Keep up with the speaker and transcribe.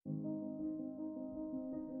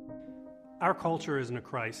Our culture is in a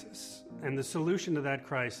crisis, and the solution to that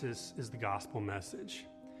crisis is the gospel message.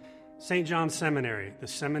 St. John's Seminary, the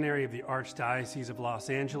seminary of the Archdiocese of Los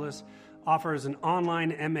Angeles, offers an online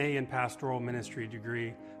MA in Pastoral Ministry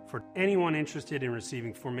degree for anyone interested in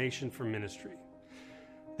receiving formation for ministry.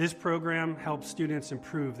 This program helps students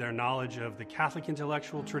improve their knowledge of the Catholic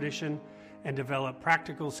intellectual tradition and develop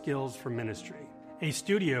practical skills for ministry. A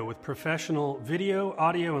studio with professional video,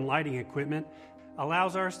 audio, and lighting equipment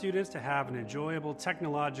allows our students to have an enjoyable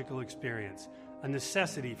technological experience, a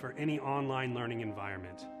necessity for any online learning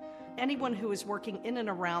environment. Anyone who is working in and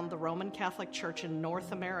around the Roman Catholic Church in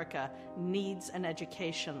North America needs an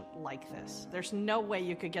education like this. There's no way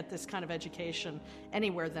you could get this kind of education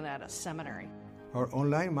anywhere than at a seminary. Our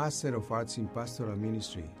online Master of Arts in Pastoral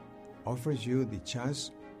Ministry offers you the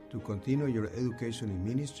chance to continue your education in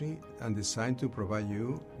ministry and designed to provide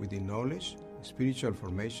you with the knowledge, spiritual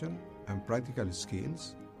formation, and practical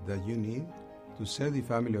skills that you need to serve the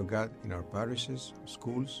family of God in our parishes,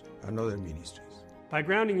 schools, and other ministries. By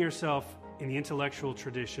grounding yourself in the intellectual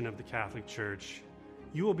tradition of the Catholic Church,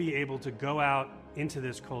 you will be able to go out into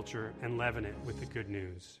this culture and leaven it with the good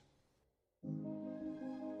news.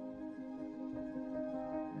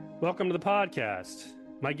 Welcome to the podcast.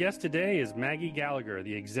 My guest today is Maggie Gallagher,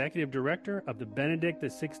 the Executive Director of the Benedict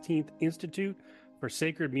XVI Institute for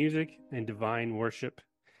Sacred Music and Divine Worship.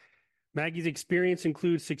 Maggie's experience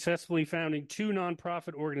includes successfully founding two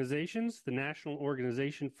nonprofit organizations, the National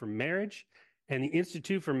Organization for Marriage and the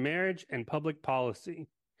Institute for Marriage and Public Policy.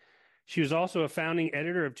 She was also a founding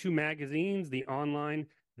editor of two magazines, the online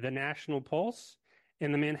The National Pulse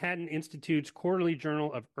and the Manhattan Institute's quarterly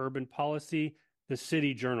journal of urban policy, the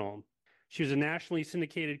City Journal. She was a nationally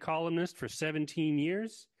syndicated columnist for 17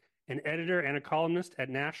 years, an editor and a columnist at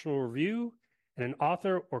National Review, and an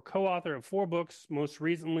author or co-author of 4 books, most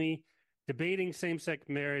recently Debating Same-Sex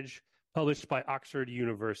Marriage, published by Oxford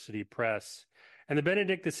University Press. And the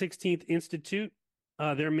Benedict XVI Institute,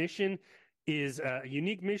 their mission is a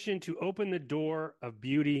unique mission to open the door of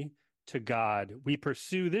beauty to God. We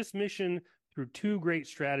pursue this mission through 2 great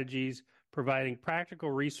strategies, providing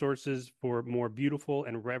practical resources for more beautiful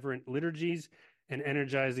and reverent liturgies and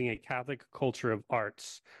energizing a Catholic culture of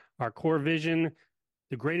arts. Our core vision,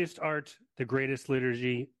 the greatest art, the greatest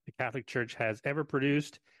liturgy the Catholic Church has ever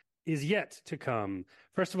produced, is yet to come.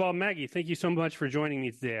 First of all, Maggie, thank you so much for joining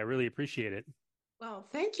me today. I really appreciate it. Well,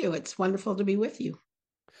 thank you. It's wonderful to be with you.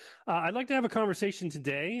 I'd like to have a conversation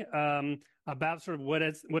today about sort of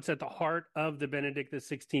what's at the heart of the Benedict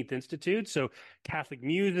XVI Institute. So Catholic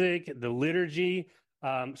music, the liturgy,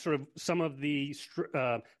 sort of some of the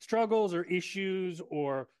struggles or issues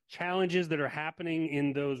or challenges that are happening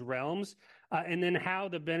in those realms, and then how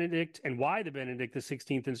the Benedict and why the Benedict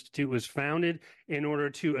XVI Institute was founded in order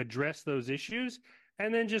to address those issues.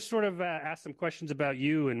 And then just sort of ask some questions about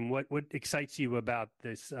you and what excites you about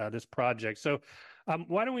this project. So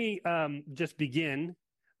why don't we just begin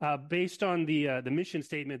based on the mission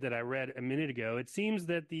statement that I read a minute ago. It seems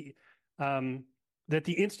that the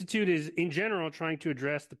Institute is, in general, trying to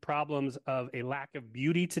address the problems of a lack of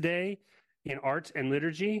beauty today in art and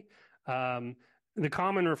liturgy. The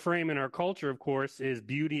common refrain in our culture, of course, is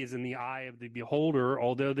beauty is in the eye of the beholder,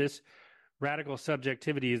 although this radical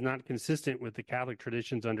subjectivity is not consistent with the Catholic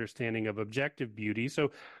tradition's understanding of objective beauty.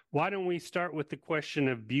 So why don't we start with the question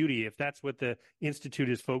of beauty, if that's what the Institute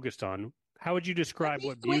is focused on? How would you describe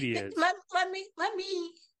what beauty is? Let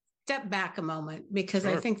me step back a moment, because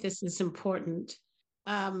Sure. I think this is important.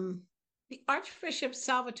 The Archbishop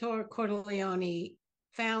Salvatore Cordileone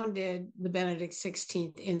founded the Benedict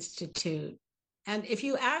XVI Institute. And if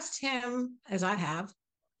you asked him, as I have,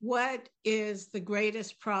 what is the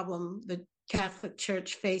greatest problem the Catholic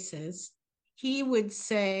Church faces, he would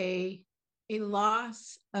say a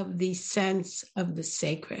loss of the sense of the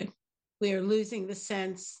sacred. We are losing the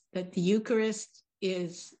sense that the Eucharist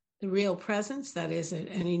is the real presence, that is an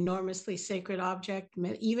enormously sacred object.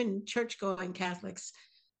 Even church-going Catholics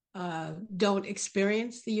don't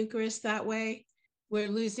experience the Eucharist that way. We're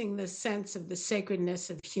losing the sense of the sacredness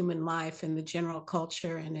of human life in the general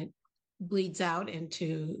culture, and it bleeds out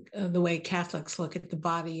into the way Catholics look at the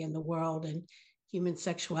body and the world and human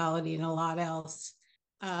sexuality and a lot else.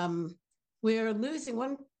 We're losing,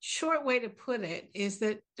 one short way to put it is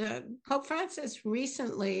that Pope Francis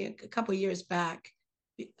recently, a couple of years back,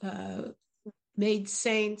 made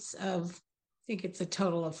saints of, I think it's a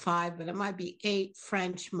total of 5, but it might be 8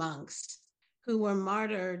 French monks who were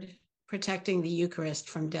martyred protecting the Eucharist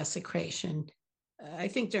from desecration. I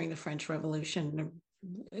think during the French Revolution.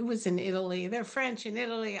 It was in Italy. They're French in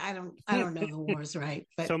Italy. I don't know the wars right.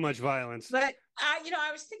 But so much violence. But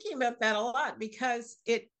I was thinking about that a lot, because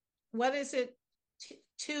it what is it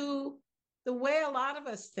to the way a lot of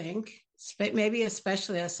us think, maybe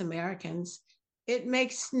especially us Americans, it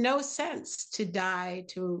makes no sense to die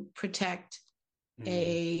to protect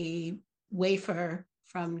a wafer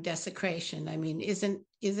from desecration. I mean, isn't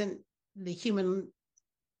the human,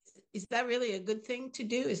 is that really a good thing to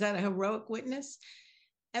do? Is that a heroic witness?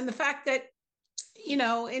 And the fact that,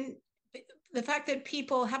 the fact that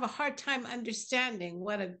people have a hard time understanding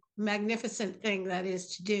what a magnificent thing that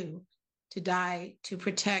is to do, to die to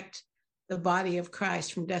protect the body of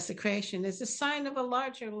Christ from desecration, is a sign of a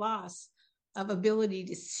larger loss of ability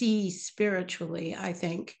to see spiritually, I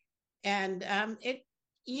think. And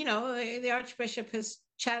the Archbishop has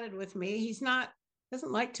chatted with me.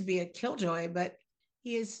 Doesn't like to be a killjoy, but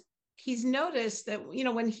he's noticed that,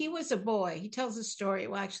 when he was a boy, he tells a story.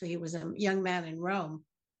 Well, actually, he was a young man in Rome,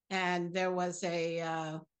 and there was he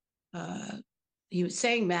was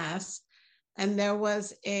saying mass, and there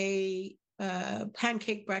was a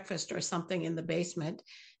pancake breakfast or something in the basement,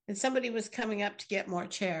 and somebody was coming up to get more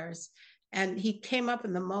chairs, and he came up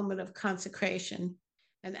in the moment of consecration,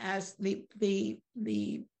 and as the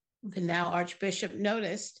now Archbishop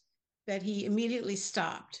noticed that, he immediately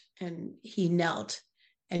stopped and he knelt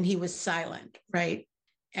and he was silent, right?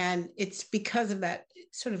 And it's because of that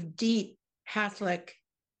sort of deep Catholic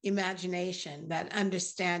imagination, that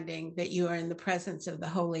understanding that you are in the presence of the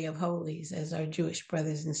Holy of Holies, as our Jewish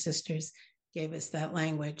brothers and sisters gave us that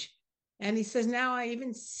language. And he says, now I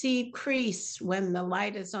even see priests, when the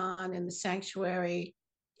light is on in the sanctuary,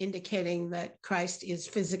 indicating that Christ is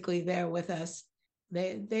physically there with us,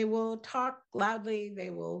 they will talk loudly,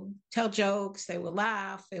 they will tell jokes, they will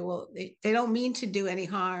laugh, they don't mean to do any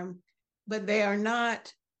harm, but they are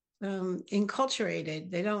not enculturated.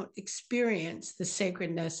 They don't experience the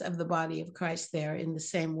sacredness of the body of Christ there in the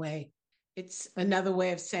same way. It's another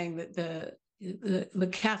way of saying that the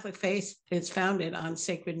Catholic faith is founded on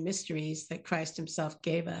sacred mysteries that Christ himself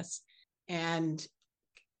gave us. And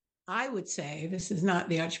I would say, this is not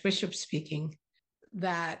the Archbishop speaking,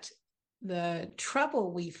 that the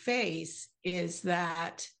trouble we face is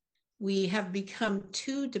that we have become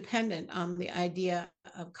too dependent on the idea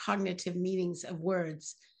of cognitive meanings of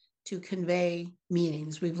words to convey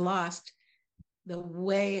meanings. We've lost the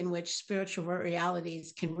way in which spiritual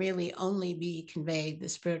realities can really only be conveyed, the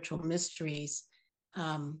spiritual mysteries,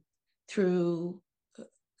 through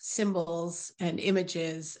symbols and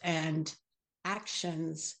images and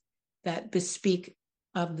actions that bespeak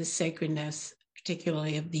of the sacredness,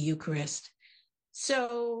 particularly of the Eucharist.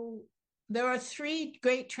 So there are three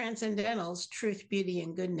great transcendentals: truth, beauty,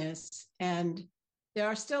 and goodness. And there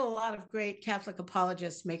are still a lot of great Catholic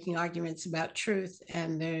apologists making arguments about truth,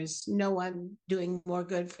 and there's no one doing more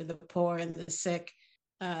good for the poor and the sick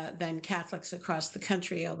than Catholics across the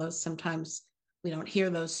country, although sometimes we don't hear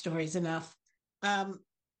those stories enough.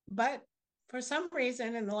 But for some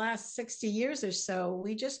reason, in the last 60 years or so,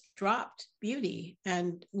 we just dropped beauty,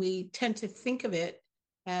 and we tend to think of it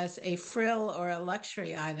as a frill or a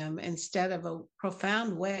luxury item instead of a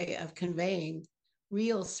profound way of conveying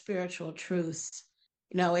real spiritual truths.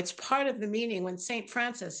 It's part of the meaning when St.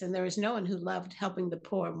 Francis, and there is no one who loved helping the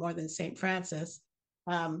poor more than St. Francis,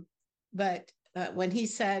 but when he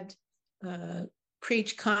said,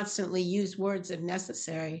 preach constantly, use words if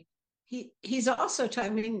necessary, he's also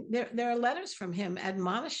talking, there are letters from him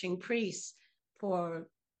admonishing priests for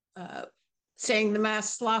saying the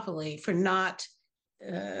Mass sloppily, for not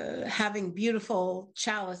having beautiful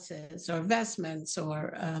chalices or vestments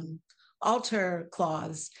or altar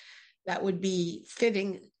cloths that would be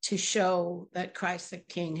fitting to show that Christ the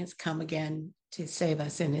King has come again to save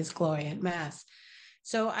us in his glory at Mass.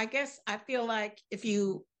 So I guess I feel like if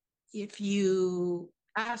you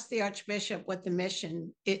ask the Archbishop what the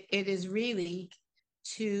mission, it is really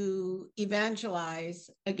to evangelize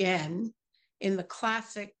again in the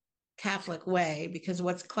classic Catholic way, because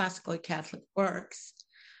what's classically Catholic works,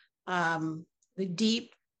 the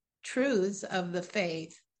deep truths of the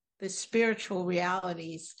faith, the spiritual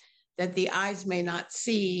realities that the eyes may not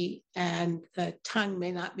see and the tongue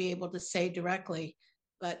may not be able to say directly,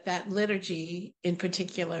 but that liturgy in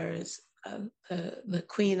particular is the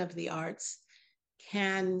queen of the arts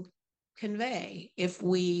can convey if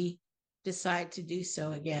we decide to do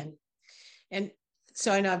so again. And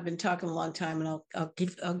so I know I've been talking a long time, and I'll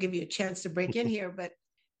give you a chance to break in here, but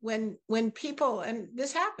when people, and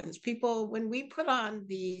this happens, when we put on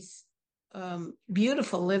these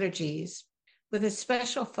beautiful liturgies with a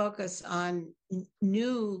special focus on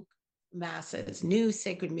new masses, new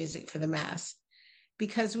sacred music for the Mass,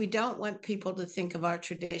 because we don't want people to think of our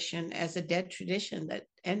tradition as a dead tradition that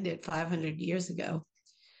ended 500 years ago.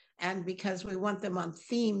 and because we want them on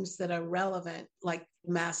themes that are relevant, like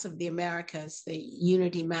Mass of the Americas, the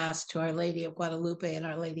Unity Mass to Our Lady of Guadalupe and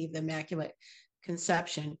Our Lady of the Immaculate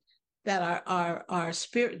Conception, that our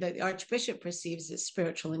spirit, that the Archbishop perceives as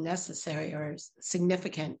spiritually necessary or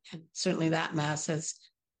significant, and certainly that Mass has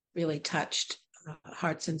really touched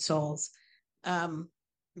hearts and souls.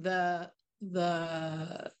 The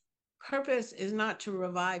purpose is not to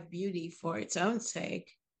revive beauty for its own sake,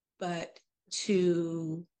 but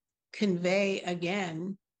to convey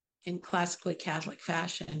again in classically Catholic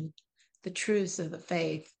fashion the truths of the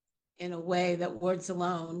faith in a way that words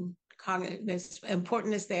alone, as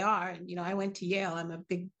important as they are. And, I went to Yale. I'm a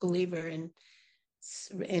big believer in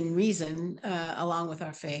reason along with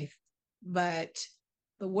our faith, but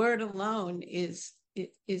the word alone is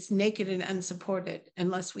naked and unsupported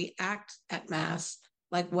unless we act at Mass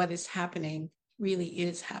like what is happening really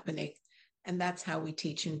is happening. And that's how we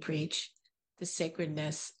teach and preach the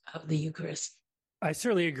sacredness of the Eucharist. I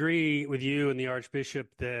certainly agree with you and the Archbishop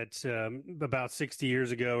that about 60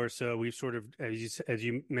 years ago or so, we sort of, as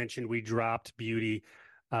you mentioned, we dropped beauty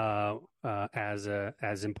as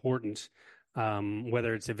important,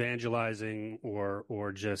 whether it's evangelizing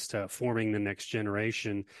or just forming the next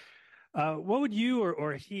generation. What would you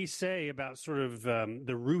or he say about sort of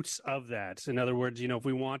the roots of that? In other words, if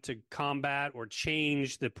we want to combat or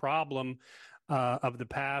change the problem of the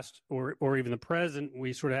past or even the present,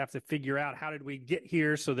 we sort of have to figure out how did we get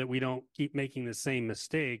here so that we don't keep making the same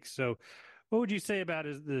mistakes. So what would you say about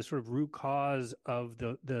the sort of root cause of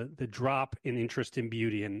the drop in interest in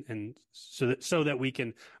beauty and so that we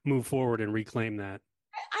can move forward and reclaim that?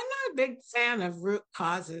 I'm not a big fan of root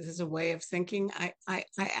causes as a way of thinking. I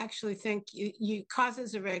actually think you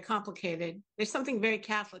causes are very complicated. There's something very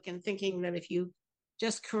Catholic in thinking that if you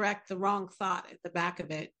just correct the wrong thought at the back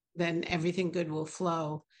of it, then everything good will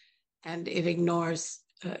flow, and it ignores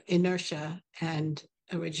inertia and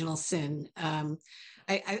original sin.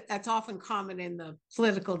 That's often common in the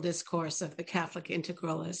political discourse of the Catholic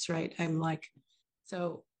integralists, right? I'm like,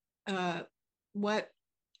 so what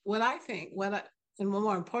I think, and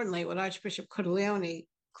more importantly, what Archbishop Cordileone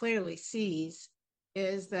clearly sees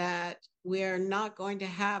is that we're not going to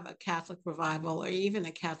have a Catholic revival or even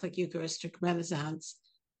a Catholic Eucharistic Renaissance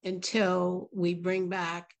until we bring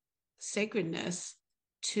back sacredness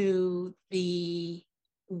to the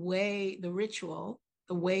way, the ritual,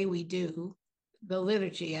 the way we do the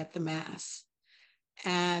liturgy at the Mass.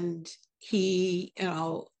 And he's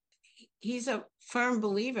a firm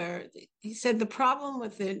believer. He said the problem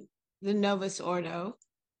with the Novus Ordo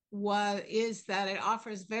is that it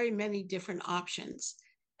offers very many different options,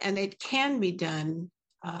 and it can be done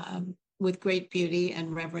with great beauty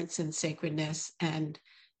and reverence and sacredness and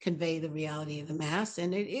convey the reality of the Mass,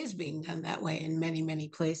 and it is being done that way in many, many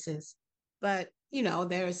places. But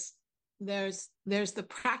there's the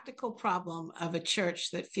practical problem of a church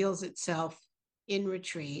that feels itself in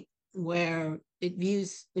retreat, where it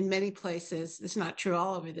views in many places, it's not true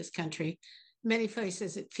all over this country, many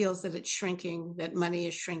places it feels that it's shrinking, that money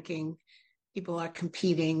is shrinking, people are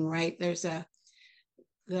competing, right? There's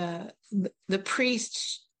the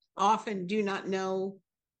priests often do not know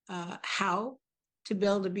how to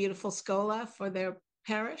build a beautiful scola for their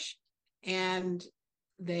parish, and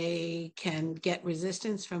they can get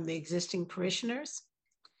resistance from the existing parishioners.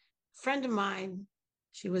 A friend of mine,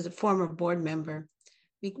 she was a former board member,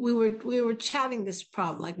 we were chatting this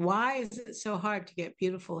problem, like, why is it so hard to get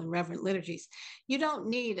beautiful and reverent liturgies? You don't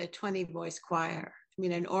need a 20-voice choir. I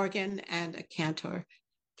mean, an organ and a cantor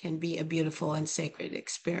can be a beautiful and sacred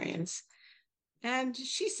experience. And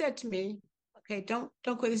she said to me, okay, don't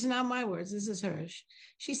quit. This is not my words. This is hers.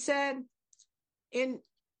 She said,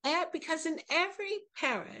 because in every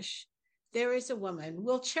parish, there is a woman,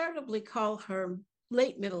 we'll charitably call her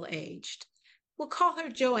late middle-aged. We'll call her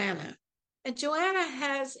Joanna. And Joanna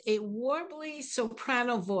has a warbly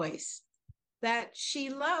soprano voice that she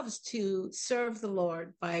loves to serve the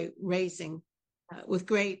Lord by raising with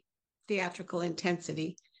great theatrical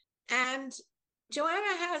intensity. And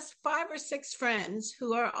Joanna has 5 or 6 friends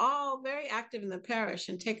who are all very active in the parish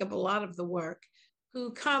and take up a lot of the work,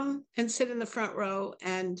 who come and sit in the front row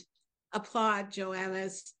and applaud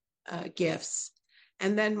Joanna's gifts.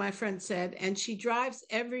 And then my friend said, and she drives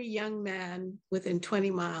every young man within 20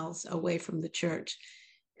 miles away from the church.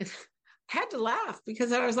 And I had to laugh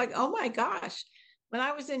because I was like, oh my gosh. When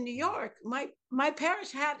I was in New York, my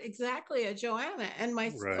parish had exactly a Joanna, and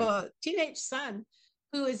my teenage son,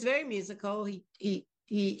 who is very musical,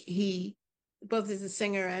 he both as a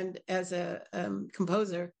singer and as a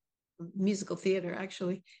composer, musical theater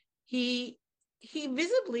actually, he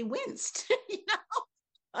visibly winced,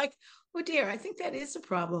 like, Oh dear, I think that is a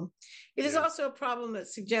problem. It is also a problem that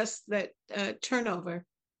suggests that turnover.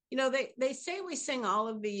 You know, they say we sing all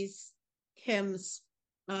of these hymns,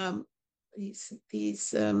 um,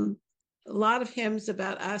 these a lot of hymns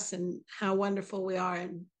about us and how wonderful we are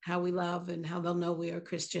and how we love and how they'll know we are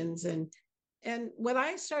Christians. And what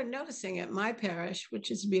I started noticing at my parish,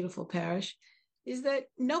 which is a beautiful parish, is that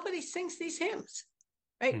nobody sings these hymns.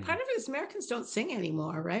 Right. Mm-hmm. Part of it is Americans don't sing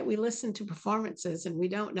anymore, right? We listen to performances and we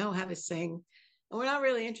don't know how to sing. And we're not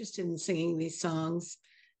really interested in singing these songs.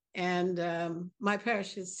 And my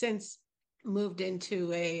parish has since moved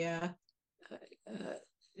into a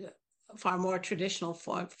far more traditional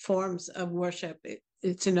forms of worship.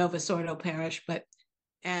 It's a Novus Ordo parish,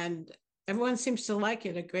 and everyone seems to like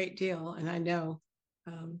it a great deal. And I know.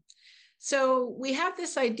 So we have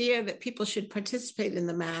this idea that people should participate in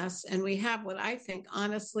the Mass, and we have what I think,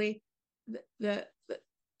 honestly,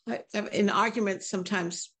 in arguments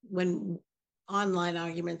sometimes when online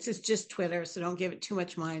arguments, it's just Twitter, so don't give it too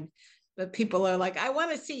much mind. But people are like, I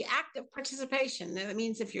want to see active participation. And that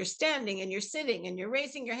means if you're standing and you're sitting and you're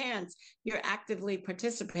raising your hands, you're actively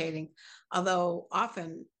participating. Although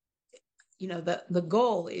often, you know, the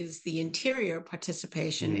goal is the interior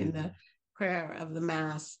participation in the prayer of the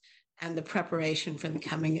Mass and the preparation for the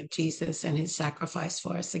coming of Jesus and his sacrifice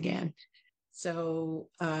for us again. So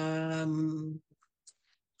I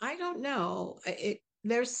don't know.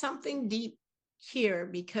 There's something deep here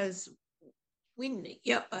because a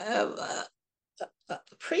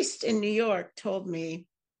priest in New York told me,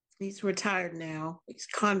 he's retired now, he's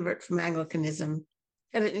a convert from Anglicanism,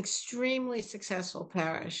 had an extremely successful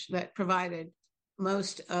parish that provided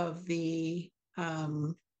most of the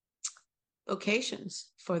vocations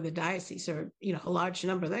for the diocese, or, you know, a large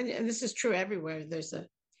number. And this is true everywhere. If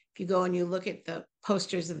you go and you look at the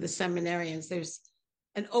posters of the seminarians, there's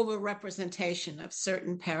an overrepresentation of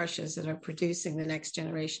certain parishes that are producing the next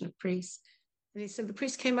generation of priests. And he said, the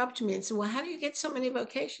priest came up to me and said, well, how do you get so many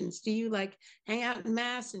vocations? Do you like hang out in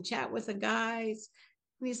Mass and chat with the guys?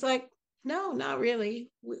 And he's like, no, not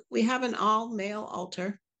really. We have an all male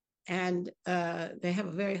altar, and they have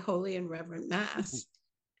a very holy and reverent Mass.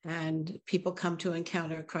 And people come to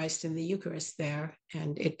encounter Christ in the Eucharist there,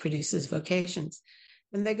 and it produces vocations.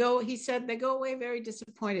 And he said, they go away very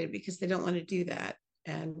disappointed because they don't want to do that.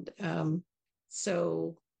 And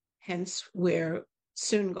so hence we're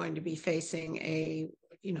soon going to be facing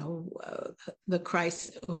the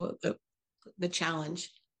challenge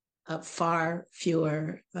of far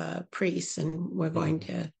fewer priests, and we're going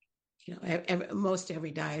to, most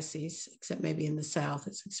every diocese, except maybe in the South,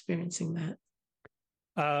 is experiencing that.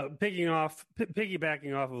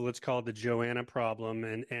 Piggybacking off of what's called the Joanna problem,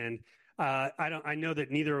 and I know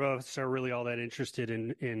that neither of us are really all that interested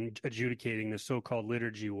in adjudicating the so-called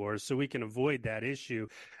liturgy wars, so we can avoid that issue.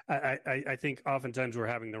 I think oftentimes we're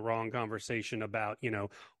having the wrong conversation about,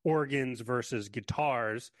 organs versus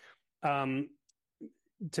guitars. To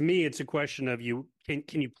me, it's a question of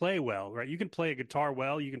can you play well, right? You can play a guitar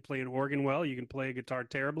well, you can play an organ well, you can play a guitar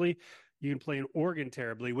terribly, you can play an organ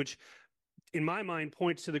terribly, which in my mind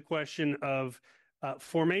points to the question of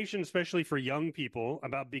formation, especially for young people,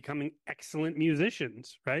 about becoming excellent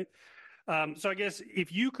musicians, right? So I guess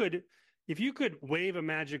if you could wave a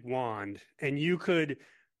magic wand and you could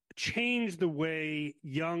change the way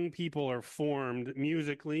young people are formed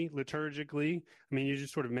musically, liturgically. I mean, you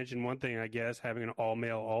just sort of mentioned one thing, I guess, having an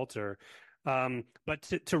all-male altar.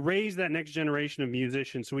 But to raise that next generation of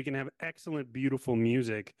musicians so we can have excellent, beautiful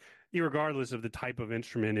music, irregardless of the type of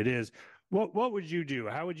instrument it is, what would you do?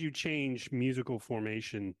 How would you change musical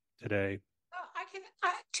formation today?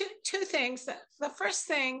 Two things. The first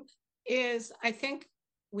thing is, I think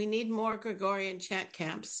we need more Gregorian chant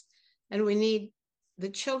camps, and we need the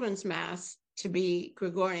children's Mass to be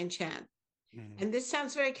Gregorian chant. Mm-hmm. And this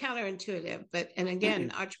sounds very counterintuitive, and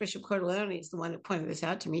again, Archbishop Cordileone is the one who pointed this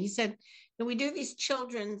out to me. He said, we do these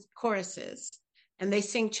children's choruses and they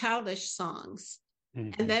sing childish songs.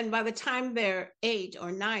 Mm-hmm. And then by the time they're 8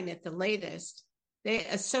 or 9 at the latest, they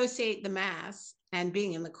associate the Mass and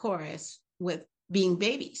being in the chorus with being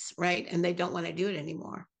babies, right? And they don't want to do it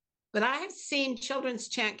anymore. But I have seen children's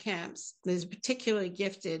chant camps. There's a particularly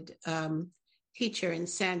gifted teacher in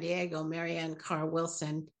San Diego, Marianne Carr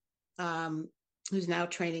Wilson, who's now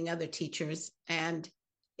training other teachers. And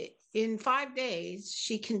in 5 days,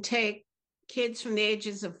 she can take kids from the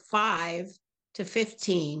ages of 5 to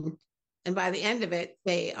 15. And by the end of it,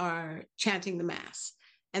 they are chanting the Mass.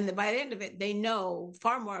 And by the end of it, they know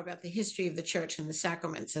far more about the history of the church and the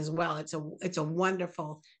sacraments as well. It's a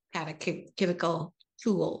wonderful catechetical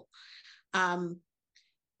tool.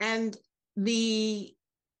 And the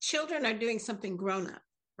children are doing something grown up,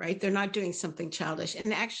 right? They're not doing something childish.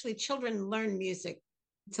 And actually, children learn music.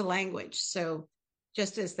 It's a language. So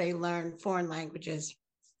just as they learn foreign languages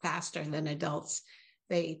faster than adults,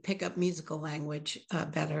 they pick up musical language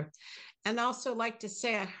better. And also like to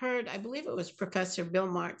say, I believe it was Professor Bill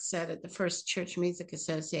Marks said at the first Church Music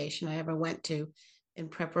Association I ever went to in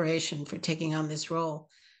preparation for taking on this role.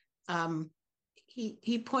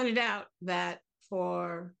 He pointed out that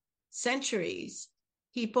for centuries,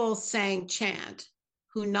 people sang chant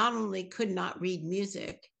who not only could not read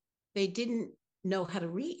music, they didn't know how to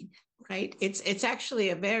read, right? It's actually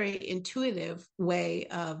a very intuitive way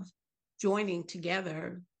of joining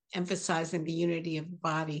together, emphasizing the unity of the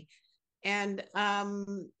body. And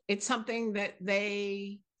it's something that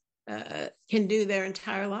they can do their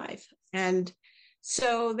entire life. And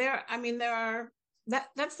so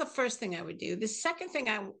that's the first thing I would do. The second thing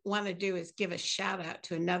I want to do is give a shout out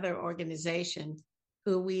to another organization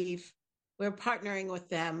who we're partnering with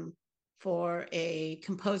them for a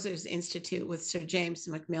Composers Institute with Sir James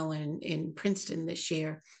Macmillan in Princeton this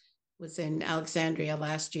year. Was in Alexandria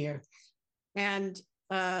last year. And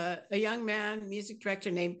a young man, music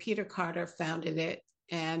director named Peter Carter, founded it.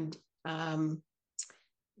 And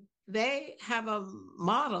they have a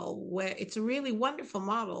model where it's a really wonderful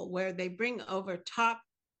model where they bring over top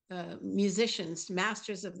musicians,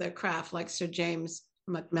 masters of their craft, like Sir James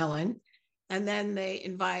Macmillan. And then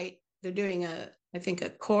they're doing I think a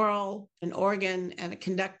choral, an organ, and a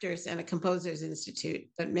conductors and a composers institute,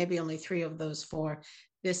 but maybe only 3 of those 4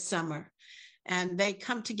 this summer. And they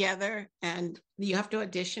come together and you have to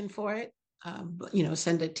audition for it,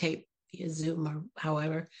 send a tape via Zoom or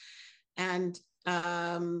however. And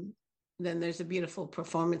then there's a beautiful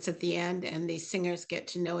performance at the end, and these singers get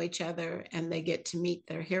to know each other and they get to meet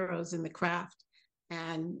their heroes in the craft.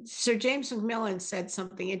 And Sir James Macmillan said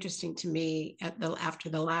something interesting to me after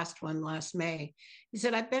the last one last May. He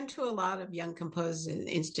said, I've been to a lot of Young Composers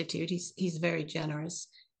Institute. He's very generous.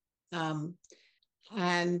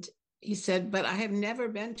 And he said, but I have never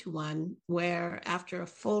been to one where after a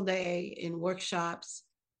full day in workshops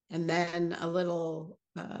and then a little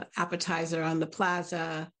appetizer on the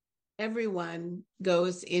plaza, everyone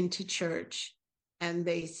goes into church and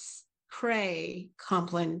they pray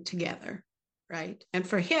Compline together, right? And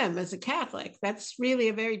for him as a Catholic, that's really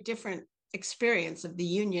a very different experience of the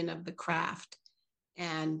union of the craft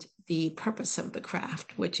and the purpose of the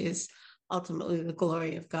craft, which is ultimately the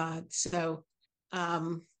glory of God. So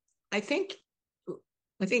I think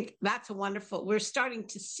that's a wonderful, we're starting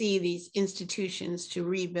to see these institutions to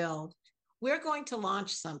rebuild. We're going to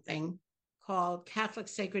launch something called Catholic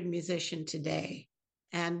Sacred Musician Today.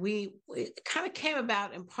 And it kind of came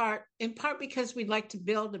about in part because we'd like to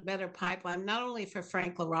build a better pipeline, not only for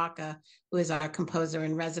Frank LaRocca, who is our composer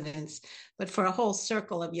in residence, but for a whole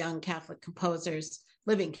circle of young Catholic composers,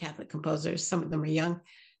 living Catholic composers, some of them are young,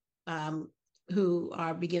 who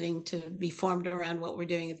are beginning to be formed around what we're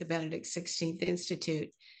doing at the Benedict XVI Institute,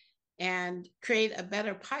 and create a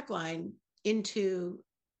better pipeline into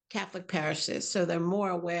Catholic parishes so they're more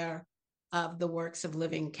aware of the works of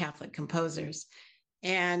living Catholic composers.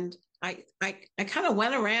 And I kind of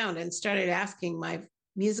went around and started asking my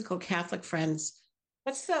musical Catholic friends,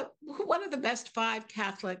 what are the best 5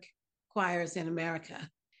 Catholic choirs in America?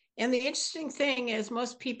 And the interesting thing is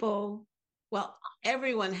most people,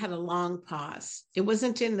 everyone had a long pause. It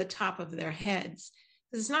wasn't in the top of their heads.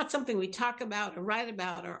 It's not something we talk about or write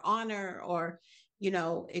about or honor, or,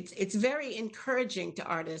 it's very encouraging to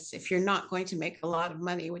artists, if you're not going to make a lot of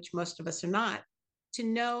money, which most of us are not, to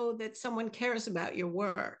know that someone cares about your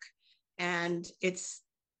work. And if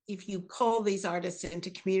you pull these artists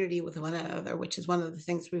into community with one another, which is one of the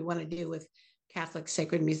things we want to do with Catholic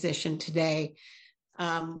Sacred Musician Today,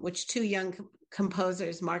 which 2 young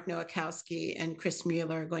composers, Mark Nowakowski and Chris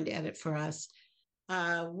Mueller, are going to edit for us.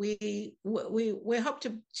 We hope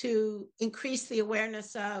to increase the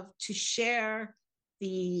awareness of, to share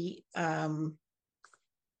the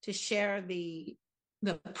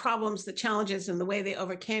problems, the challenges, and the way they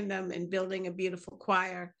overcame them in building a beautiful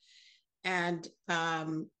choir. And I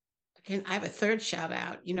have a third shout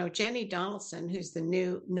out. Jenny Donaldson, who's the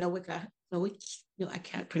new I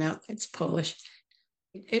can't pronounce. It's Polish.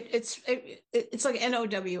 It's like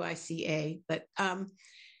Nowica, but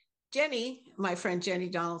Jenny, my friend Jenny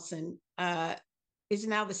Donaldson, is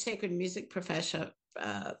now the sacred music professor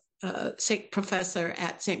at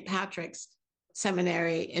St. Patrick's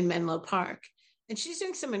Seminary in Menlo Park. And she's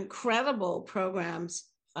doing some incredible programs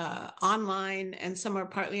online, and some are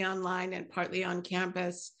partly online and partly on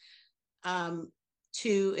campus,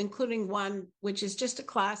 including one which is just a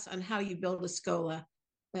class on how you build a scola.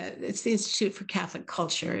 it's the Institute for Catholic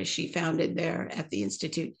Culture, she founded there at the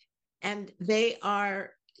Institute. And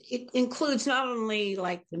it includes not only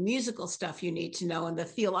like the musical stuff you need to know and the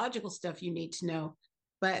theological stuff you need to know,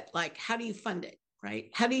 but like, how do you fund it, right?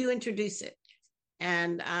 How do you introduce it?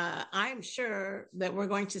 And I'm sure that we're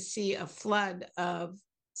going to see a flood of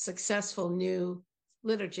successful new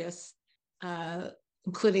liturgists,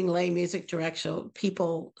 including lay music directional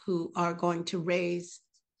people who are going to raise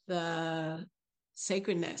the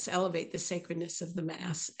sacredness, elevate the sacredness of the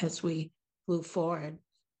Mass as we move forward.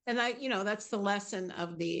 And that's the lesson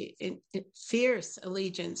of the fierce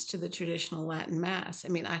allegiance to the traditional Latin Mass. I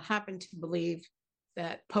mean, I happen to believe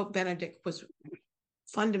that Pope Benedict was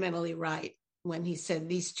fundamentally right when he said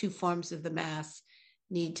these two forms of the Mass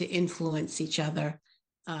need to influence each other.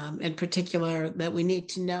 In particular, that we need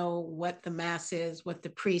to know what the Mass is, what the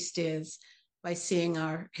priest is, by seeing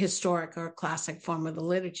our historic or classic form of the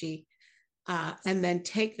liturgy, and then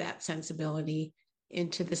take that sensibility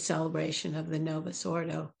into the celebration of the Novus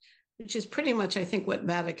Ordo, which is pretty much, I think, what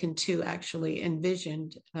Vatican II actually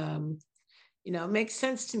envisioned. It makes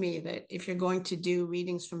sense to me that if you're going to do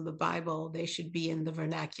readings from the Bible, they should be in the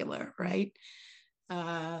vernacular, right?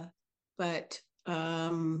 But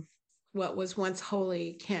what was once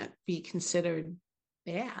holy can't be considered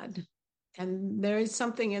bad. And there is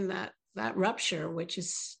something in that rupture, which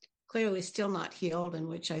is clearly still not healed, and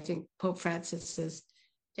which I think Pope Francis has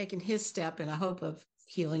taken his step in a hope of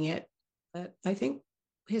healing it. But I think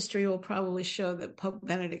history will probably show that Pope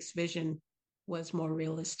Benedict's vision was more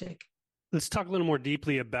realistic. Let's talk a little more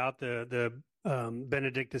deeply about the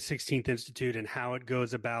Benedict XVI Institute and how it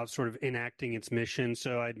goes about sort of enacting its mission.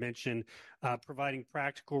 So I'd mentioned providing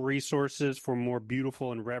practical resources for more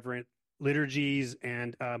beautiful and reverent liturgies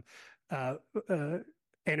and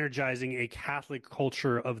energizing a Catholic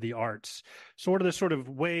culture of the arts. So what are the sort of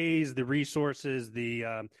ways, the resources, the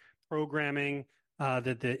programming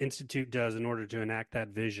that the Institute does in order to enact that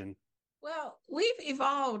vision? Well, we've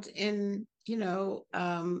evolved in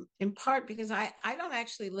part because I don't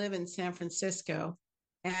actually live in San Francisco,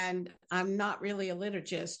 and I'm not really a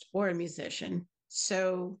liturgist or a musician.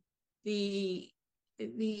 So we've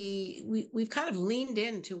kind of leaned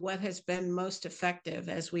into what has been most effective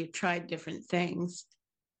as we've tried different things.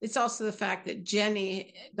 It's also the fact that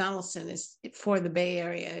Jenny Donaldson is for the Bay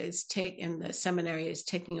Area the seminary is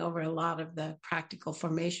taking over a lot of the practical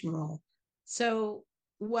formation role. So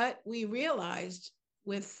what we realized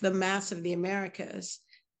with the Mass of the Americas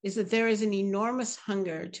is that there is an enormous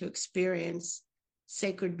hunger to experience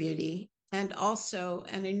sacred beauty, and also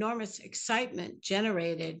an enormous excitement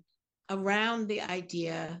generated around the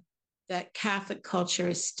idea that Catholic culture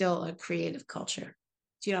is still a creative culture.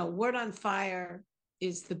 Word on Fire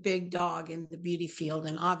is the big dog in the beauty field,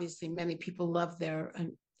 and obviously many people love their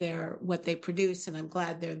what they produce, and I'm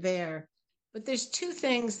glad they're there. But there's two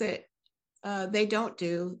things that they don't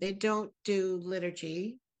do. They don't do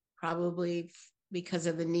liturgy, probably because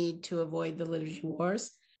of the need to avoid the liturgy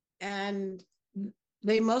wars. And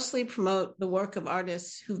they mostly promote the work of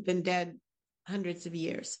artists who've been dead hundreds of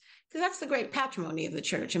years, because that's the great patrimony of the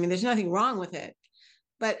church. I mean, there's nothing wrong with it,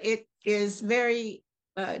 but it is very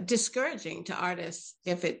discouraging to artists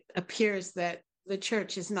if it appears that the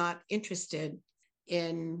church is not interested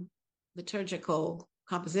in liturgical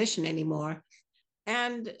composition anymore.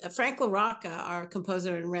 And Frank LaRocca, our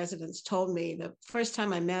composer in residence, told me the first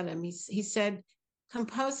time I met him, he said,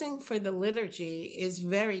 composing for the liturgy is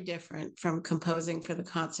very different from composing for the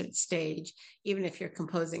concert stage, even if you're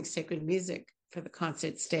composing sacred music for the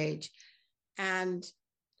concert stage. And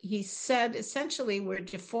he said, essentially, we're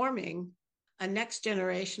deforming a next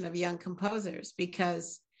generation of young composers,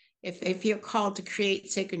 because if they feel called to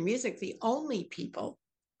create sacred music, the only people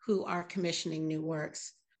who are commissioning new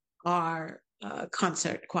works are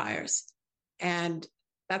concert choirs. And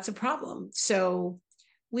that's a problem. So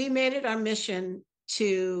we made it our mission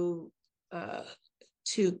to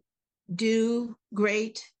do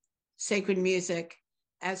great sacred music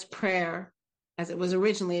as prayer, as it was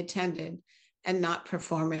originally intended, and not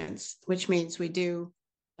performance, which means we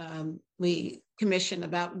commission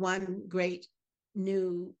about one great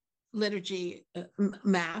new liturgy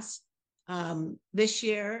mass. This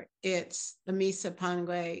year, it's the Missa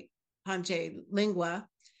Pange Lingua,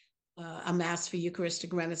 a Mass for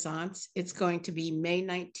Eucharistic Renaissance. It's going to be May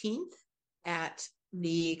 19th at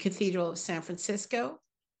the Cathedral of San Francisco,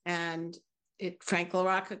 and Frank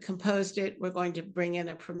LaRocca composed it. We're going to bring in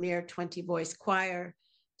a premier 20-voice choir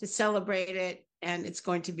to celebrate it, and it's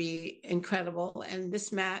going to be incredible. And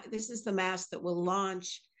this is the Mass that will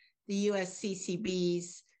launch the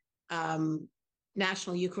USCCB's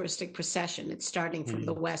National Eucharistic Procession. It's starting from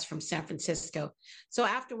the west, from San Francisco. So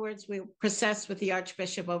afterwards, we process with the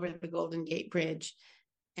Archbishop over the Golden Gate Bridge.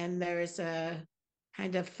 And there's a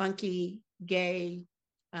kind of funky, gay,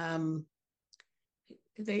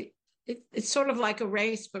 it's sort of like a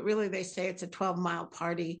race, but really they say it's a 12-mile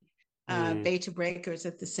party, Beta Breakers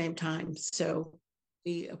at the same time. So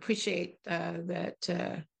we appreciate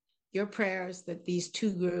that your prayers that these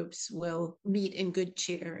two groups will meet in good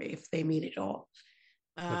cheer if they meet at all.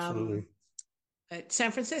 Absolutely. At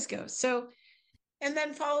San Francisco. So, and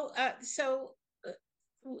then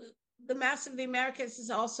the Mass of the Americas is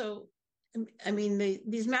also, I mean,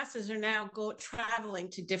 these masses are now traveling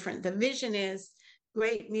to different, the vision is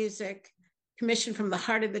great music, commissioned from the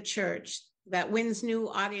heart of the church that wins new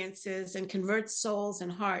audiences and converts souls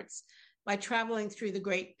and hearts by traveling through the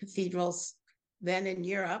great cathedrals, then in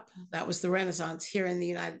Europe, that was the Renaissance, here in the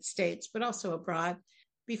United States, but also abroad,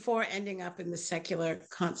 before ending up in the secular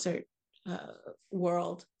concert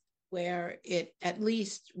world, where it at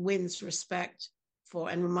least wins respect for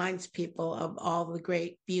and reminds people of all the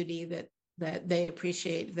great beauty that they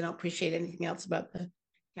appreciate. They don't appreciate anything else about the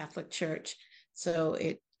Catholic Church. So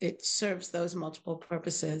it serves those multiple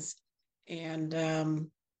purposes. And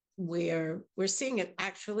we're seeing it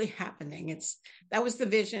actually happening. That was the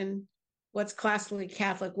vision. What's classically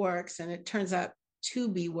Catholic works, and it turns out to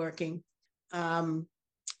be working. And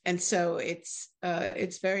so it's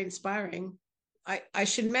very inspiring. I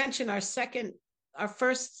should mention our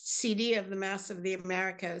first CD of the Mass of the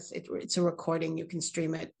Americas. It's a recording. You can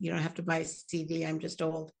stream it. You don't have to buy a CD. I'm just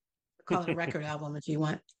old. Call it a record album if you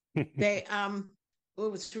want. It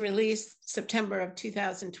was released September of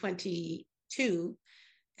 2022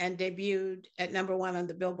 and debuted at #1 on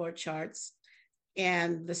the Billboard charts.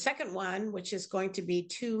 And the second one, which is going to be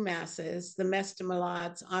 2 masses, the Messe de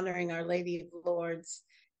Malades honoring Our Lady of Lourdes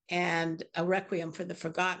and a Requiem for the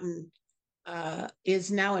Forgotten,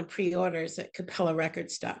 is now in pre-orders at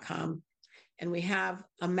capellarecords.com. And we have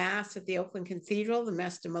a mass at the Oakland Cathedral, the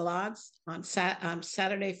Messe de Malades, on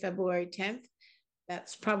Saturday, February 10th.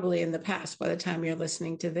 That's probably in the past by the time you're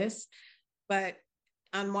listening to this. But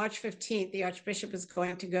on March 15th, the Archbishop is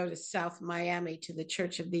going to go to South Miami to the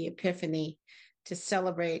Church of the Epiphany to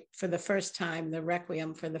celebrate for the first time the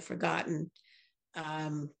Requiem for the Forgotten,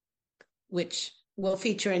 which will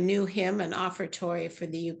feature a new hymn, an offertory for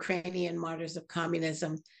the Ukrainian martyrs of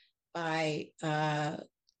communism by the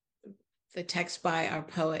text by our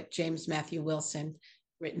poet, James Matthew Wilson,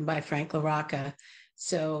 written by Frank LaRocca.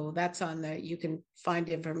 So that's you can find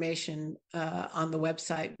information on the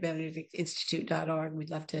website, benedictinstitute.org. We'd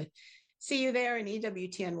love to see you there. And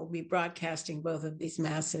EWTN will be broadcasting both of these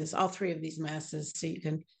masses, all 3 of these masses, so you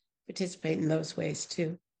can participate in those ways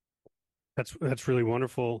too. That's really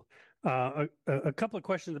wonderful. A couple of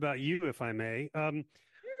questions about you, if I may.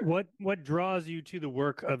 What draws you to the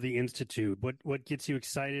work of the Institute? What gets you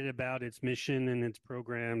excited about its mission and its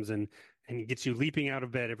programs, and gets you leaping out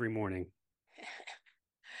of bed every morning?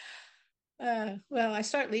 Well, I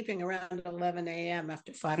start leaping around 11 a.m.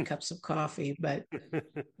 after 5 cups of coffee, but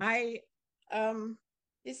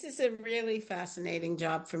this is a really fascinating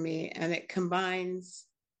job for me, and it combines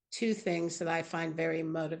 2 things that I find very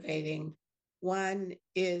motivating. One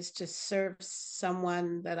is to serve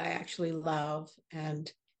someone that I actually love,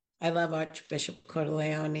 and I love Archbishop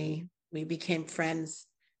Cordileone. We became friends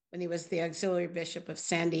when he was the auxiliary bishop of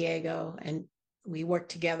San Diego, and we worked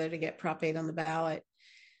together to get Prop 8 on the ballot.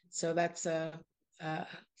 So that's a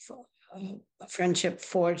friendship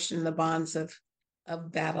forged in the bonds of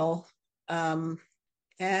battle.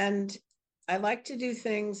 And I like to do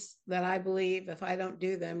things that I believe if I don't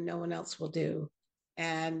do them, no one else will do.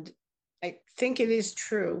 And I think it is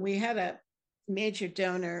true. We had a major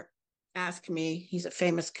donor ask me, he's a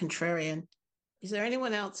famous contrarian, is there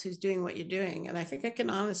anyone else who's doing what you're doing? And I think I can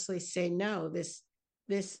honestly say no. This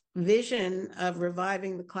vision of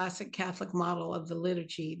reviving the classic Catholic model of the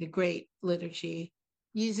liturgy, the great liturgy,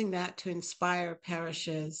 using that to inspire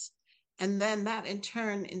parishes, and then that in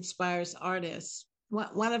turn inspires artists.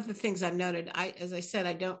 One of the things I've noted, as I said,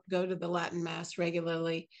 I don't go to the Latin Mass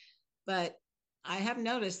regularly, but I have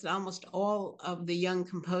noticed that almost all of the young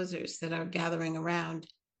composers that are gathering around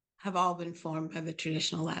have all been formed by the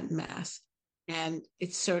traditional Latin Mass. And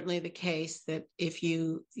it's certainly the case that if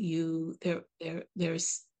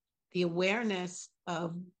there's the awareness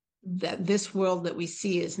of that this world that we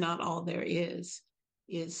see is not all there is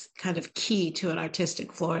kind of key to an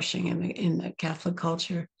artistic flourishing in the Catholic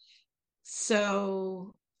culture.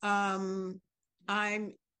 So I'm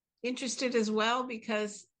interested as well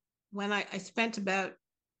because when I spent about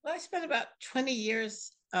 20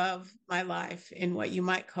 years of my life in what you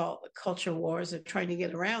might call the culture wars, or trying to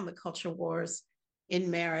get around the culture wars in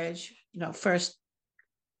marriage. First,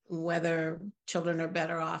 whether children are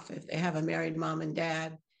better off if they have a married mom and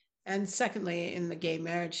dad, and secondly, in the gay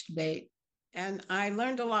marriage debate. And I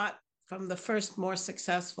learned a lot from the first more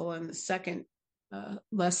successful and the second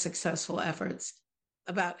less successful efforts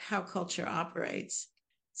about how culture operates.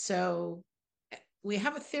 So we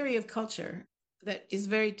have a theory of culture that is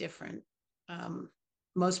very different.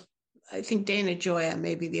 I think Dana Gioia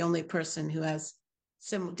may be the only person who has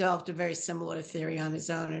developed a very similar theory on his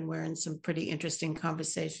own, and we're in some pretty interesting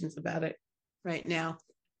conversations about it right now.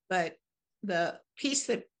 But the piece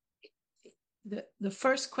that the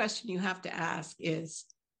first question you have to ask is,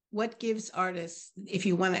 what gives artists, if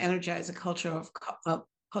you want to energize a culture of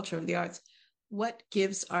the arts, what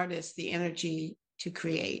gives artists the energy to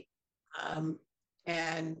create?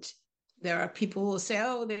 And there are people who will say,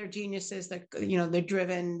 oh, they're geniuses, they're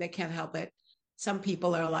driven, they can't help it. Some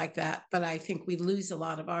people are like that, but I think we lose a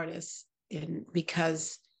lot of artists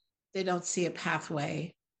because they don't see a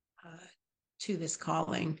pathway to this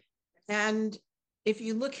calling. And if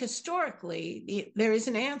you look historically, there is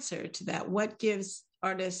an answer to that. What gives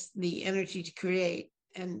artists the energy to create?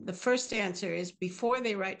 And the first answer is, before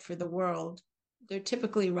they write for the world, they're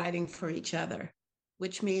typically writing for each other,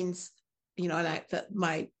 which means,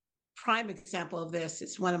 my prime example of this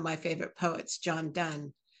is one of my favorite poets, John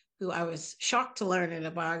Donne, who I was shocked to learn in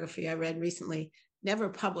a biography I read recently, never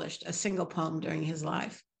published a single poem during his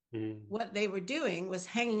life. What they were doing was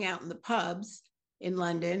hanging out in the pubs in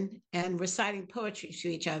London and reciting poetry to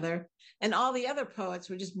each other. And all the other poets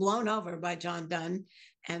were just blown over by John Donne,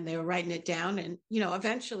 and they were writing it down. And,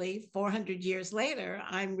 eventually 400 years later,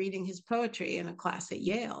 I'm reading his poetry in a class at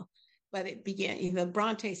Yale. But it began, the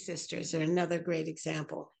Bronte sisters are another great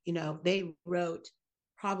example. They wrote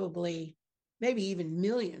probably maybe even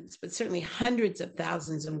millions, but certainly hundreds of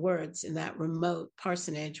thousands of words in that remote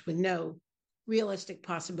parsonage with no realistic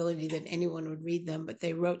possibility that anyone would read them, but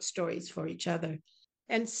they wrote stories for each other.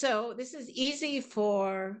 And so this is easy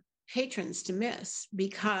for patrons to miss,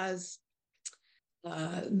 because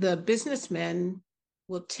the businessmen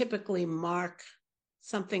will typically mark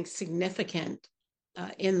something significant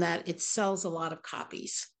in that it sells a lot of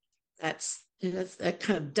copies. That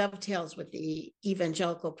kind of dovetails with the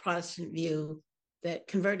evangelical Protestant view that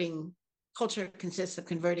converting culture consists of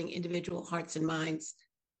converting individual hearts and minds.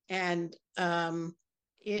 And I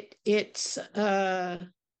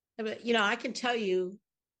can tell you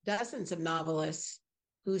dozens of novelists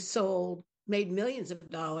who made millions of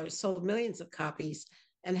dollars, sold millions of copies,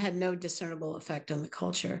 and had no discernible effect on the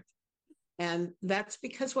culture. And that's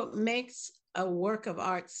because what makes a work of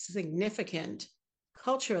art significant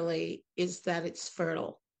culturally is that it's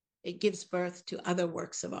fertile. It gives birth to other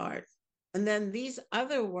works of art. And then these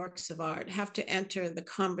other works of art have to enter the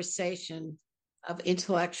conversation of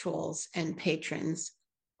intellectuals and patrons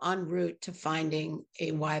en route to finding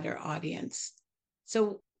a wider audience.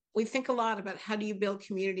 So we think a lot about how do you build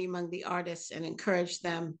community among the artists and encourage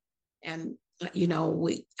them. And,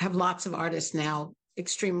 we have lots of artists now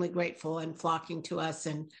extremely grateful and flocking to us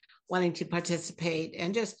and wanting to participate.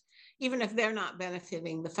 And just, even if they're not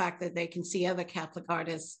benefiting, the fact that they can see other Catholic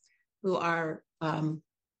artists who are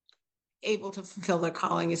able to fulfill their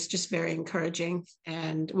calling is just very encouraging.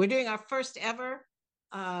 And we're doing our first ever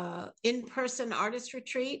in-person artist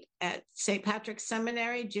retreat at St. Patrick's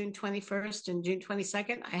Seminary, June 21st and June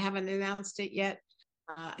 22nd. I haven't announced it yet.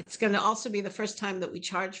 It's going to also be the first time that we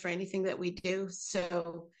charge for anything that we do.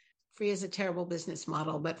 So free is a terrible business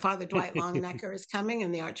model, but Father Dwight Longnecker is coming,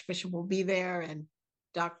 and the Archbishop will be there, and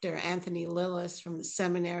Dr. Anthony Lillis from the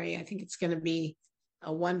seminary. I think it's going to be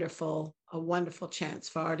a wonderful chance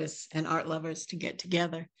for artists and art lovers to get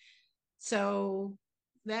together. So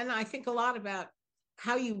then I think a lot about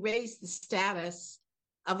how you raise the status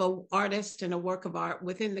of an artist and a work of art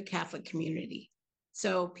within the Catholic community.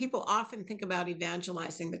 So people often think about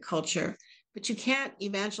evangelizing the culture, but you can't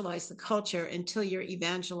evangelize the culture until you're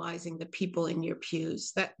evangelizing the people in your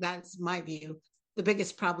pews. That's my view. The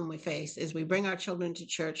biggest problem we face is we bring our children to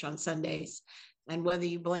church on Sundays, and whether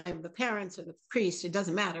you blame the parents or the priest, it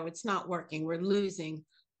doesn't matter. It's not working. We're losing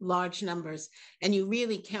large numbers, and you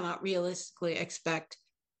really cannot realistically expect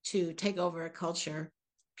to take over a culture,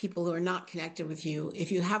 people who are not connected with you,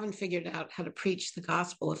 if you haven't figured out how to preach the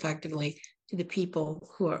gospel effectively to the people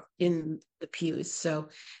who are in the pews. So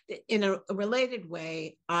in a related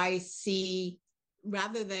way, I see,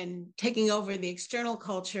 rather than taking over the external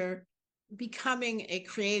culture, becoming a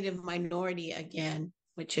creative minority again,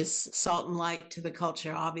 which is salt and light to the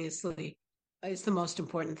culture, obviously, is the most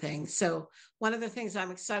important thing. So one of the things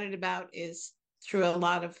I'm excited about is through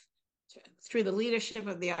the leadership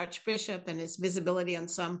of the Archbishop and his visibility on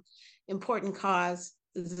some important cause.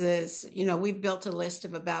 We've built a list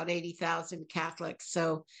of about 80,000 Catholics,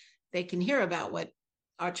 so they can hear about what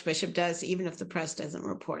Archbishop does, even if the press doesn't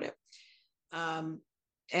report it.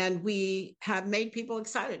 And we have made people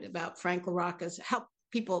excited about Frank LaRocca's, help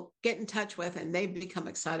people get in touch with, and they've become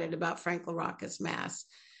excited about Frank LaRocca's Mass.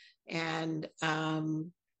 And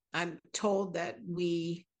I'm told that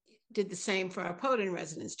we did the same for our poet in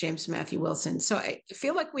residence, James Matthew Wilson. So I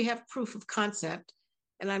feel like we have proof of concept,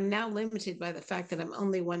 and I'm now limited by the fact that I'm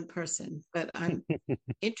only one person, but I'm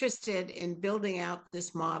interested in building out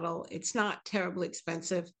this model. It's not terribly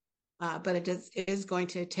expensive, but it is going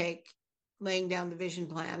to take laying down the vision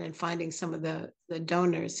plan and finding some of the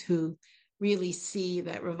donors who really see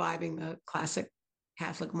that reviving the classic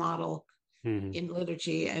Catholic model in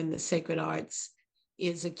liturgy and the sacred arts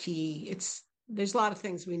is a key. There's a lot of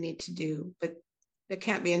things we need to do, but there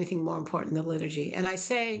can't be anything more important than liturgy. And I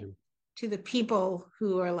say to the people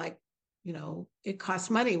who are like, it costs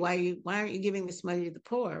money. Why aren't you giving this money to the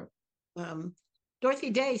poor? Dorothy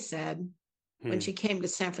Day said, when she came to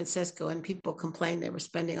San Francisco and people complained they were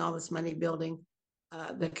spending all this money building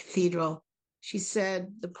the cathedral, she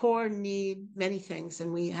said, the poor need many things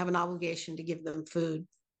and we have an obligation to give them food,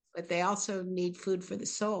 but they also need food for the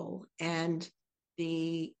soul. And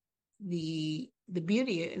the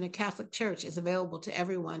beauty in a Catholic church is available to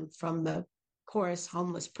everyone, from the poorest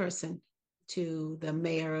homeless person to the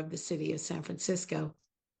mayor of the city of San Francisco.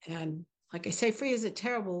 And like I say, free is a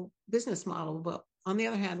terrible business model, but on the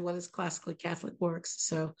other hand, what is classically Catholic works.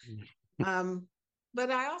 So, but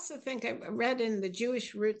I also think I read in The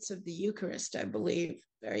Jewish Roots of the Eucharist, I believe,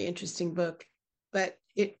 very interesting book, but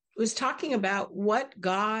it was talking about what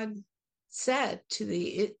God said to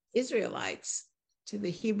the Israelites, to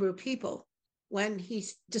the Hebrew people, when he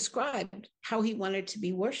described how he wanted to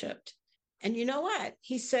be worshiped. And you know what?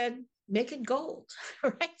 He said, make it gold,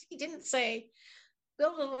 right? He didn't say,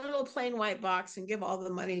 build a little plain white box and give all the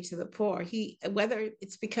money to the poor. Whether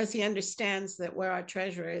it's because he understands that where our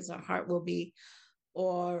treasure is, our heart will be,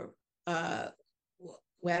 or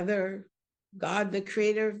whether God, the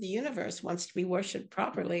creator of the universe, wants to be worshiped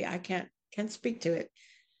properly, I can't speak to it.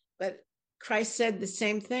 But Christ said the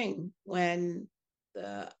same thing when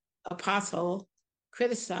the apostle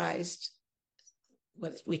criticized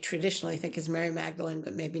what we traditionally think is Mary Magdalene,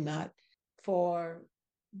 but maybe not, for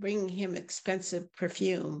bringing him expensive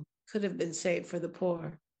perfume, could have been saved for the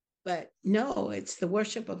poor. But no, it's the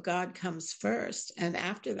worship of God comes first. And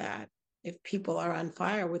after that, if people are on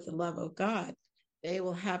fire with the love of God, they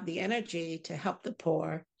will have the energy to help the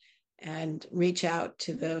poor and reach out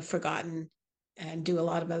to the forgotten and do a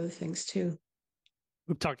lot of other things too.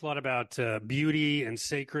 We've talked a lot about beauty and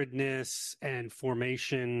sacredness and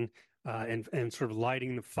formation and sort of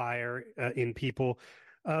lighting the fire in people.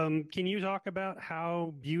 Can you talk about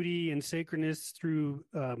how beauty and sacredness through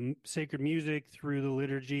sacred music, through the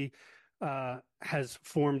liturgy, has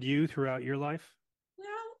formed you throughout your life?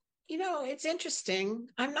 Well, it's interesting.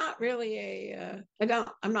 I'm not really I'm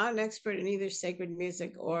not an expert in either sacred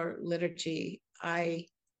music or liturgy. I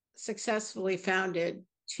successfully founded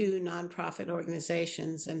 2 nonprofit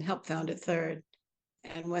organizations and helped found a third.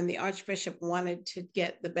 And when the Archbishop wanted to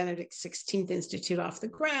get the Benedict XVI Institute off the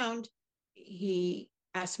ground, he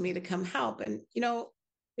asked me to come help. And,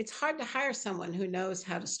 it's hard to hire someone who knows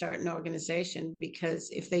how to start an organization, because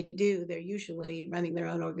if they do, they're usually running their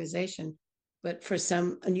own organization. But for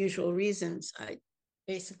some unusual reasons, I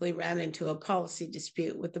basically ran into a policy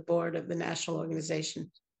dispute with the board of the National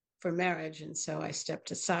Organization for Marriage. And so I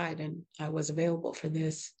stepped aside and I was available for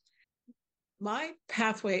this. My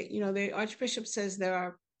pathway, the Archbishop says there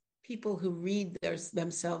are people who read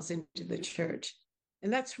themselves into the church.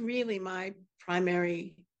 And that's really my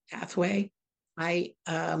primary pathway.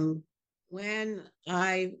 When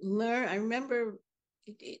I remember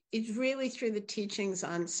it's really through the teachings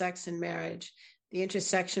on sex and marriage, the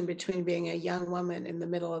intersection between being a young woman in the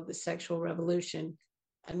middle of the sexual revolution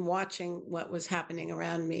and watching what was happening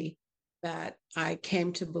around me, that I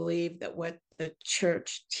came to believe that what the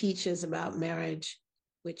church teaches about marriage,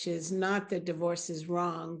 which is not that divorce is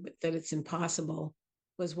wrong, but that it's impossible,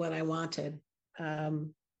 was what I wanted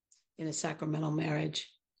in a sacramental marriage.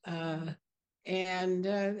 And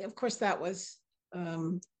of course, that was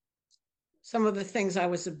some of the things I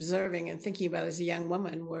was observing and thinking about as a young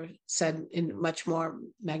woman were said in much more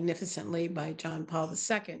magnificently by John Paul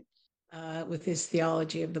II with his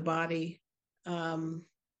theology of the body.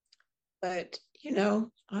 But,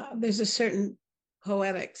 there's a certain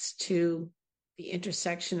poetics to the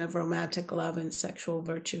intersection of romantic love and sexual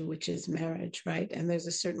virtue, which is marriage, right? And there's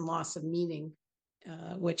a certain loss of meaning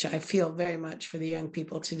which I feel very much for the young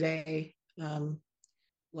people today.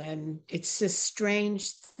 When it's this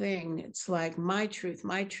strange thing, it's like my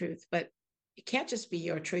truth, but it can't just be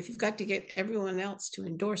your truth. You've got to get everyone else to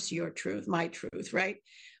endorse your truth, my truth, right?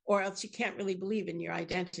 Or else you can't really believe in your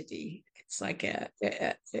identity. It's like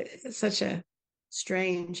it's such a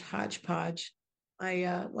strange hodgepodge.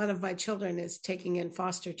 One of my children is taking in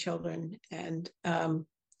foster children, and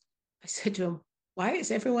I said to him, "Why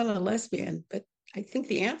is everyone a lesbian?" But I think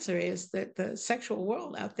the answer is that the sexual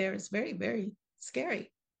world out there is very, very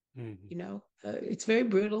scary. Mm-hmm. You know, it's very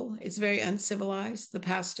brutal. It's very uncivilized. The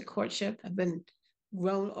paths to courtship have been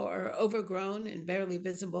grown or overgrown and barely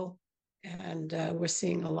visible. And we're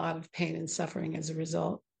seeing a lot of pain and suffering as a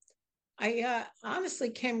result. I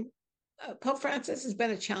honestly Pope Francis has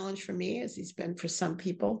been a challenge for me, as he's been for some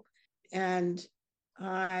people. And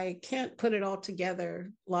I can't put it all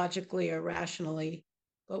together logically or rationally.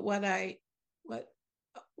 But what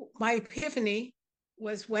my epiphany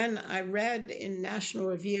was when I read in National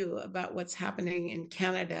Review about what's happening in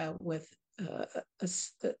Canada with,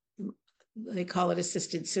 they call it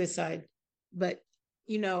assisted suicide. But,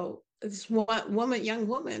 you know, this young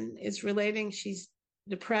woman is relating, she's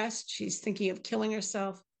depressed, she's thinking of killing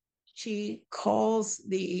herself. She calls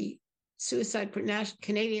the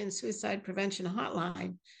Canadian Suicide Prevention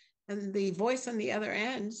Hotline, and the voice on the other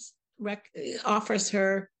end offers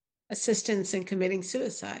her assistance in committing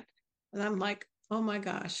suicide. And I'm like, oh my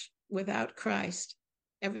gosh, without Christ,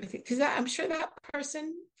 everything. Because I'm sure that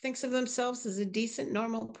person thinks of themselves as a decent,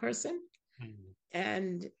 normal person. Mm-hmm.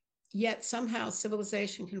 And yet somehow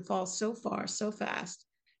civilization can fall so far, so fast,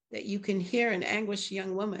 that you can hear an anguished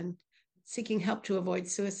young woman seeking help to avoid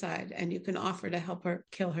suicide, and you can offer to help her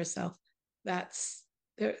kill herself. That's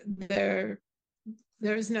there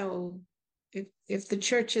is no, if the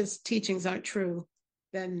church's teachings aren't true,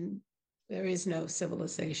 then there is no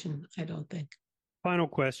civilization, I don't think. Final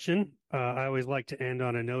question. I always like to end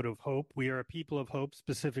on a note of hope. We are a people of hope,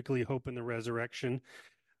 specifically hope in the resurrection.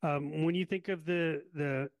 When you think of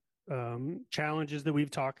the challenges that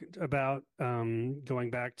we've talked about,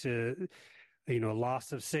 going back to,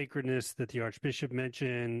 loss of sacredness that the Archbishop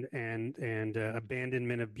mentioned, and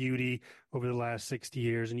abandonment of beauty over the last 60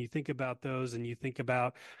 years, and you think about those, and you think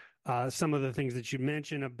about some of the things that you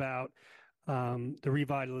mentioned about the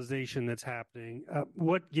revitalization that's happening,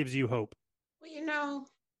 what gives you hope? Well,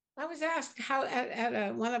 I was asked how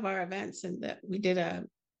at one of our events, and that we did a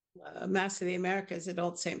Mass of the Americas at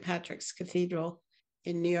Old St. Patrick's Cathedral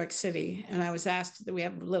in New York City, and I was asked that we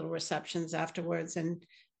have little receptions afterwards and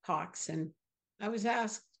talks, and I was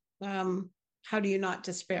asked, how do you not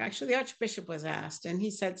despair? Actually, the Archbishop was asked, and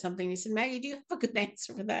he said something. He said, "Maggie, do you have a good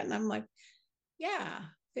answer for that?" And I'm like, yeah,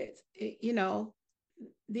 the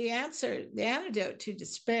antidote to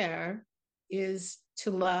despair is to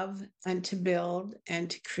love and to build and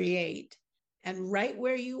to create. And right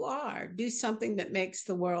where you are, do something that makes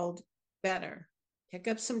the world better. Pick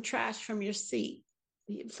up some trash from your street,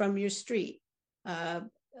 found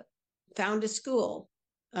a school,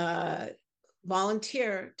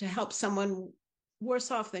 volunteer to help someone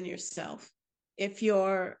worse off than yourself.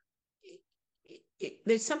 There's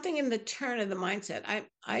something in the turn of the mindset.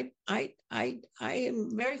 I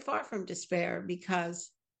am very far from despair,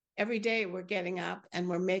 because every day we're getting up and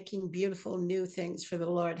we're making beautiful new things for the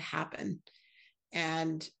Lord happen.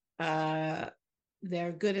 And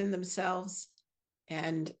they're good in themselves,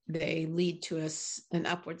 and they lead to an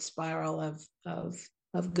upward spiral of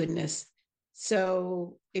goodness.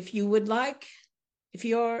 So if you're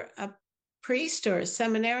a priest or a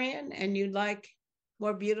seminarian and you'd like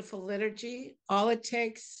more beautiful liturgy, all it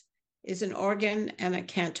takes is an organ and a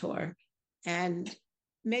cantor. And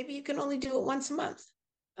maybe you can only do it once a month.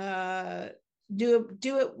 Do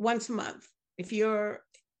it once a month. If you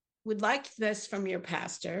would like this from your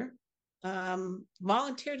pastor,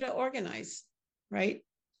 volunteer to organize, right?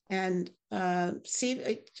 And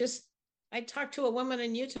I talked to a woman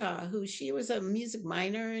in Utah who, she was a music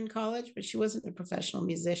minor in college, but she wasn't a professional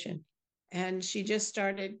musician. And she just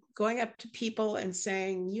started going up to people and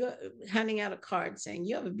handing out a card saying,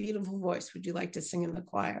 "You have a beautiful voice. Would you like to sing in the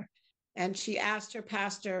choir?" And she asked her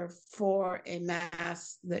pastor for a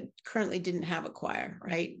mass that currently didn't have a choir,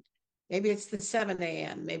 right? Maybe it's the 7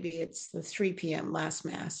 a.m., maybe it's the 3 p.m. last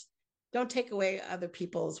mass. Don't take away other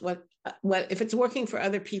people's, what if it's working for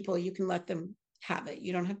other people, you can let them have it.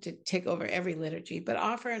 You don't have to take over every liturgy, but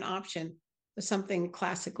offer an option for something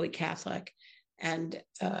classically Catholic. And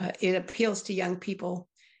it appeals to young people,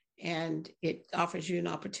 and it offers you an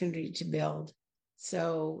opportunity to build.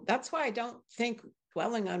 So that's why I don't think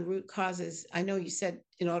dwelling on root causes, I know you said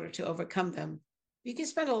in order to overcome them, you can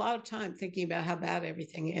spend a lot of time thinking about how bad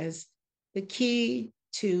everything is. The key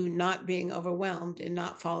to not being overwhelmed and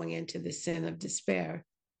not falling into the sin of despair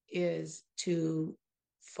is to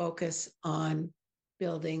focus on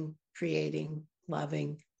building, creating,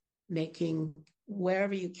 loving, making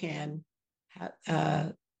wherever you can, have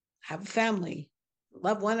a family,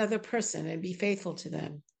 love one other person and be faithful to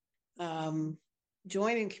them.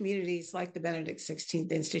 Join in communities like the Benedict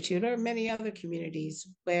XVI Institute or many other communities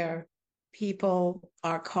where people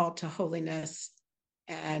are called to holiness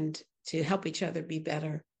and to help each other be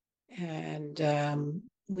better. And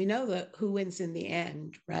we know that who wins in the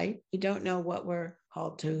end, right? We don't know what we're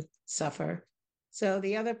called to suffer. So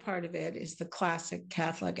the other part of it is the classic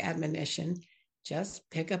Catholic admonition, just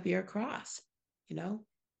pick up your cross.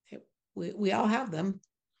 We all have them.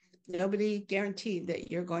 Nobody guaranteed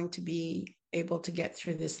that you're going to be able to get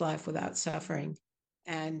through this life without suffering.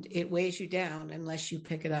 And it weighs you down unless you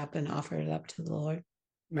pick it up and offer it up to the Lord.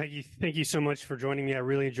 Maggie, thank you so much for joining me. I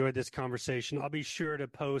really enjoyed this conversation. I'll be sure to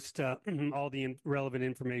post all the relevant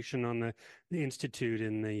information on the Institute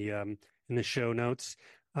in the show notes.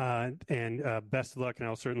 And best of luck, and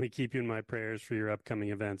I'll certainly keep you in my prayers for your upcoming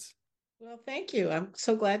events. Well, thank you. I'm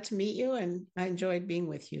so glad to meet you, and I enjoyed being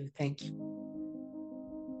with you. Thank you.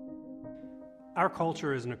 Our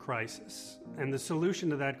culture is in a crisis, and the solution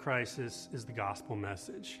to that crisis is the gospel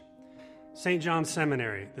message. St. John's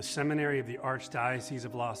Seminary, the seminary of the Archdiocese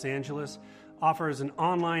of Los Angeles, offers an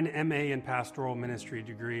online MA in Pastoral Ministry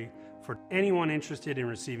degree for anyone interested in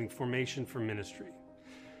receiving formation for ministry.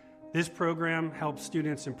 This program helps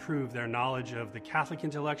students improve their knowledge of the Catholic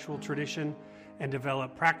intellectual tradition and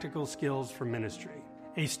develop practical skills for ministry.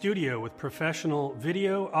 A studio with professional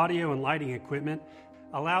video, audio, and lighting equipment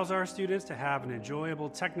allows our students to have an enjoyable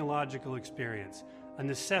technological experience, a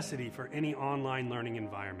necessity for any online learning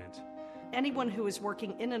environment. Anyone who is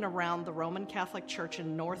working in and around the Roman Catholic Church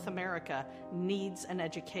in North America needs an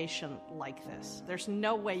education like this. There's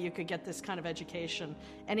no way you could get this kind of education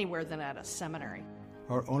anywhere than at a seminary.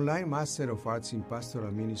 Our online Master of Arts in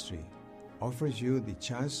Pastoral Ministry offers you the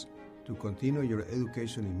chance to continue your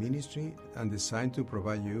education in ministry and designed to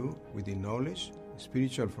provide you with the knowledge,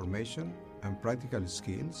 spiritual formation, and practical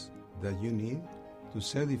skills that you need to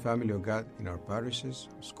serve the family of God in our parishes,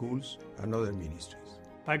 schools, and other ministries.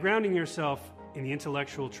 By grounding yourself in the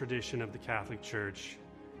intellectual tradition of the Catholic Church,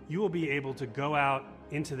 you will be able to go out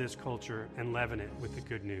into this culture and leaven it with the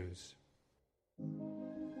good news.